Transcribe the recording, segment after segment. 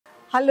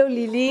Hello,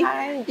 Lily.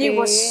 Hi, It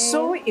was Jean.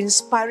 so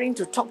inspiring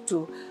to talk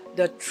to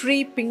the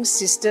three Pink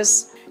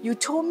sisters. You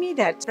told me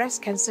that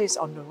breast cancer is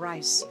on the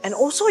rise, and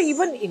also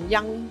even in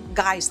young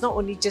guys, not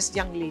only just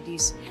young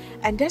ladies.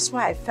 And that's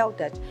why I felt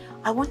that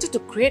I wanted to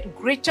create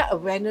greater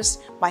awareness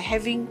by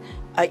having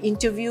an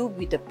interview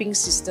with the Pink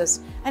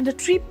sisters. And the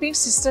three Pink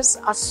sisters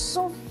are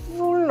so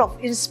full of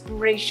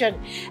inspiration,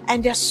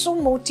 and they're so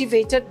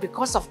motivated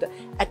because of the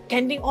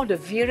attending all the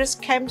various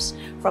camps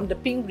from the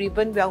Pink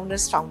Ribbon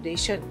Wellness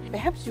Foundation.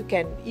 Perhaps you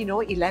can,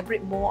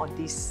 elaborate more on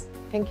this.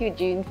 Thank you,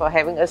 Jean, for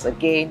having us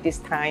again this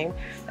time,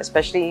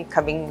 especially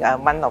coming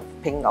month of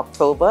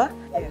Pinktober.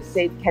 Like you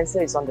said,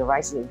 cancer is on the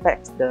rise. In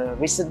fact, the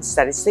recent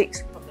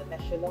statistics from the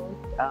National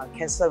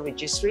Cancer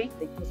Registry,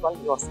 the latest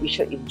one was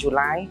issued in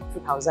July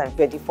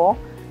 2024.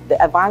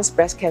 The advanced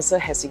breast cancer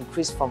has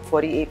increased from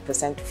 48%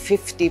 to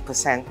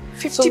 50%.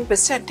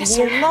 50%? That's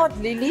a lot,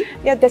 Lily.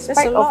 Yeah,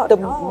 despite of the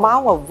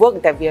amount of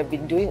work that we have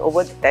been doing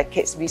over the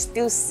decades, we're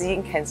still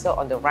seeing cancer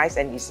on the rise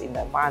and it's in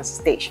the advanced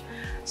stage.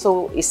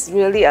 So it's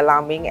really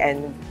alarming,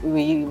 and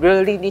we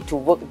really need to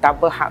work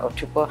double hard or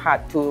triple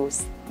hard to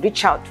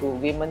reach out to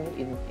women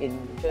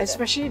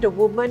especially the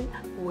women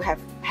who have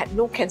had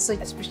no cancer,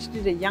 especially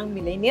the young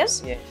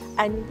millennials. Yes.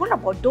 And what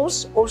about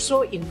those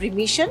also in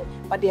remission,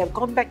 but they have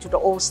gone back to the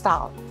old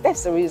style?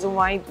 That's the reason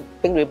why the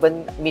Pink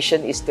Ribbon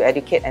mission is to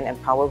educate and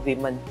empower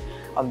women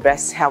on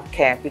breast health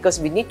care, because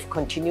we need to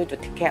continue to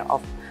take care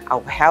of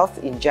our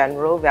health in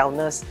general,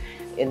 wellness,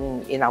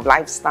 in our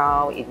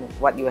lifestyle, in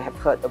what you have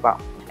heard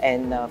about,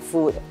 and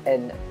food.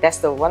 And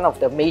that's one of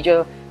the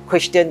major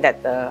question that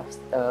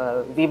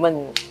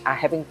women are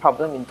having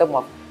problem in terms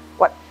of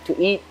what to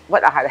eat,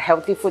 what are the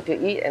healthy food to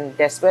eat, and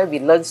that's where we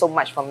learn so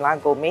much from La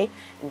Gourmet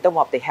in terms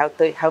of the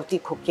healthy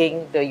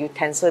cooking, the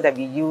utensil that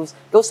we use.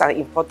 Those are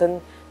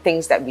important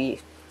things that we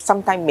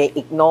sometimes may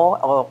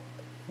ignore or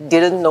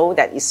didn't know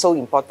that is so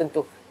important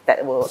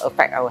that will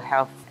affect our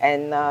health.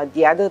 And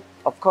the other,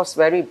 of course,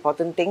 very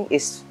important thing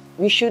is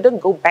we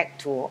shouldn't go back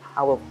to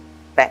our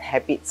bad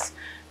habits.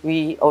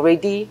 We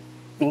already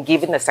been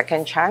given a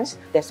second chance.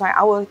 That's why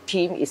our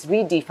team is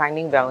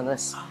redefining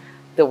wellness.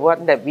 The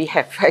one that we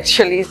have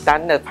actually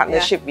done a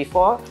partnership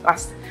before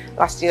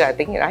last year, I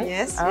think, right?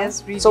 Yes,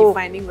 yes,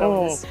 redefining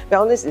wellness.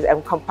 Wellness is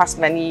encompass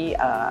many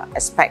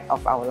aspects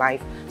of our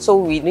life. So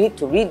we need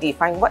to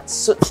redefine what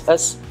suits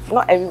us.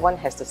 Not everyone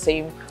has the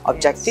same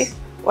objective. Yes.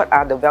 What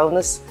are the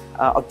wellness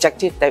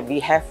objectives that we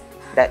have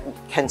that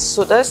can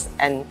suit us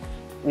and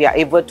we are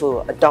able to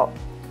adopt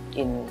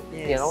in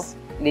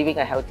living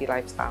a healthy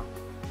lifestyle.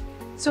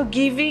 So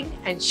giving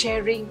and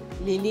sharing,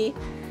 Lily,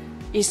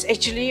 is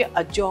actually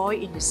a joy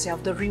in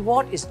itself. The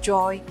reward is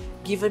joy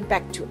given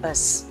back to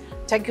us.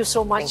 Thank you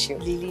so much,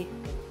 Lily.